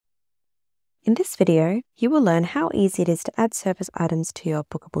In this video, you will learn how easy it is to add service items to your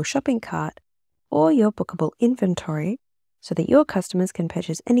Booqable shopping cart or your Booqable inventory so that your customers can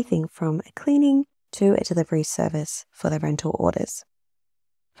purchase anything from a cleaning to a delivery service for their rental orders.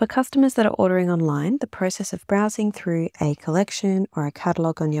 For customers that are ordering online, the process of browsing through a collection or a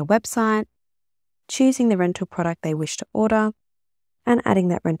catalog on your website, choosing the rental product they wish to order, and adding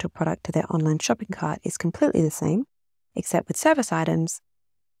that rental product to their online shopping cart is completely the same, except with service items.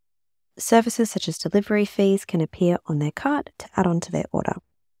 Services such as delivery fees can appear on their cart to add on to their order.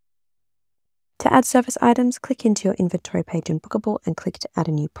 To add service items, click into your inventory page in Booqable and click to add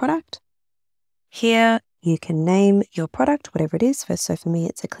a new product. Here, you can name your product, whatever it is. So for me,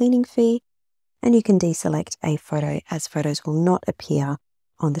 it's a cleaning fee, and you can deselect a photo as photos will not appear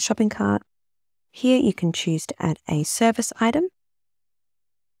on the shopping cart. Here, you can choose to add a service item.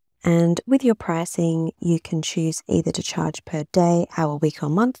 And with your pricing, you can choose either to charge per day, hour, week, or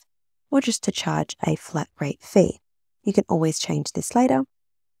month, or just to charge a flat rate fee. You can always change this later,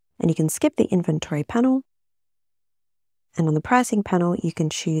 and you can skip the inventory panel. And on the pricing panel, you can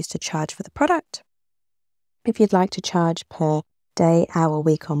choose to charge for the product. If you'd like to charge per day, hour,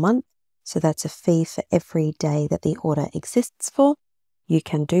 week, or month, so that's a fee for every day that the order exists for, you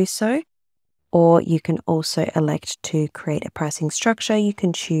can do so. Or you can also elect to create a pricing structure. You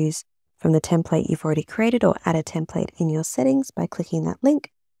can choose from the template you've already created or add a template in your settings by clicking that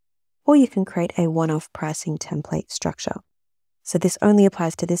link. Or you can create a one-off pricing template structure. So this only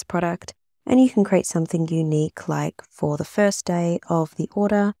applies to this product, and you can create something unique like for the first day of the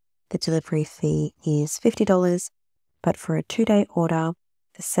order, the delivery fee is $50, but for a 2-day order,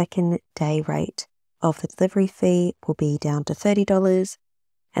 the second day rate of the delivery fee will be down to $30.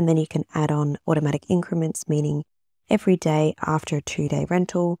 And then you can add on automatic increments, meaning every day after a 2-day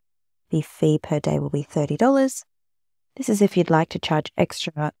rental, the fee per day will be $30. This is if you'd like to charge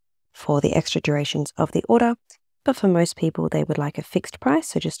extra for the extra durations of the order, but for most people, they would like a fixed price,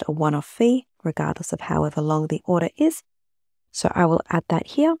 so just a one-off fee, regardless of however long the order is. So I will add that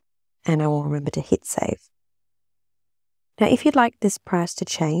here, and I will remember to hit save. Now, if you'd like this price to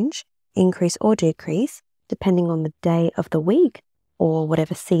change, increase or decrease, depending on the day of the week, or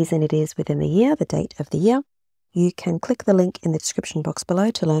whatever season it is within the year, the date of the year, you can click the link in the description box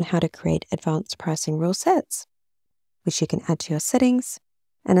below to learn how to create advanced pricing rule sets, which you can add to your settings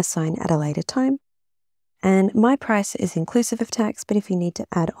and assign at a later time. And my price is inclusive of tax, but if you need to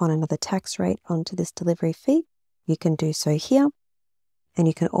add on another tax rate onto this delivery fee, you can do so here. And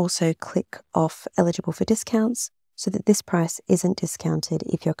you can also click off eligible for discounts so that this price isn't discounted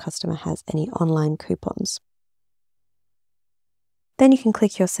if your customer has any online coupons. Then you can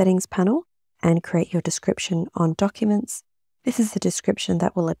click your settings panel and create your description on documents. This is the description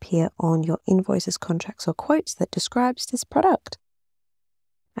that will appear on your invoices, contracts, or quotes that describes this product.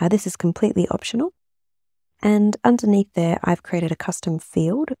 This is completely optional. And underneath there, I've created a custom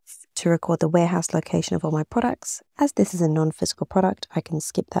field to record the warehouse location of all my products. As this is a non-physical product, I can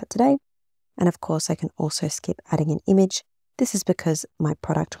skip that today. And of course, I can also skip adding an image. This is because my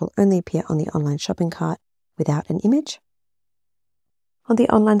product will only appear on the online shopping cart without an image. On the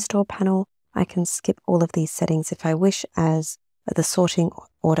online store panel, I can skip all of these settings if I wish, as the sorting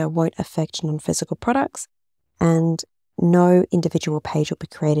order won't affect non-physical products, and no individual page will be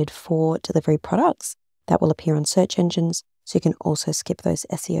created for delivery products that will appear on search engines, so you can also skip those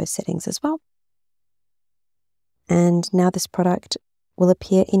SEO settings as well. And now this product will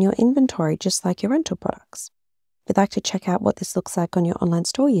appear in your inventory just like your rental products. If you'd like to check out what this looks like on your online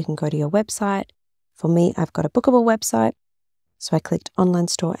store, you can go to your website. For me, I've got a Booqable website. So I clicked online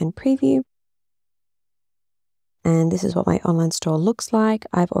store and preview. And this is what my online store looks like.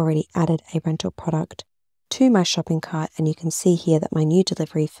 I've already added a rental product to my shopping cart, and you can see here that my new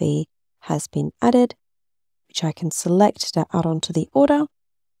delivery fee has been added, which I can select to add onto the order.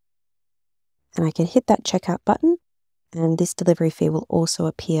 And I can hit that checkout button, and this delivery fee will also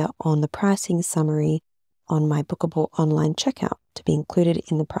appear on the pricing summary on my Booqable online checkout to be included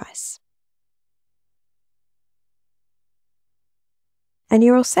in the price. And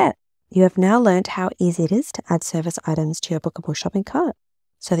you're all set. You have now learned how easy it is to add service items to your Booqable shopping cart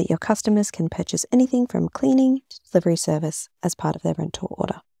so that your customers can purchase anything from cleaning to delivery service as part of their rental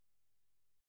order.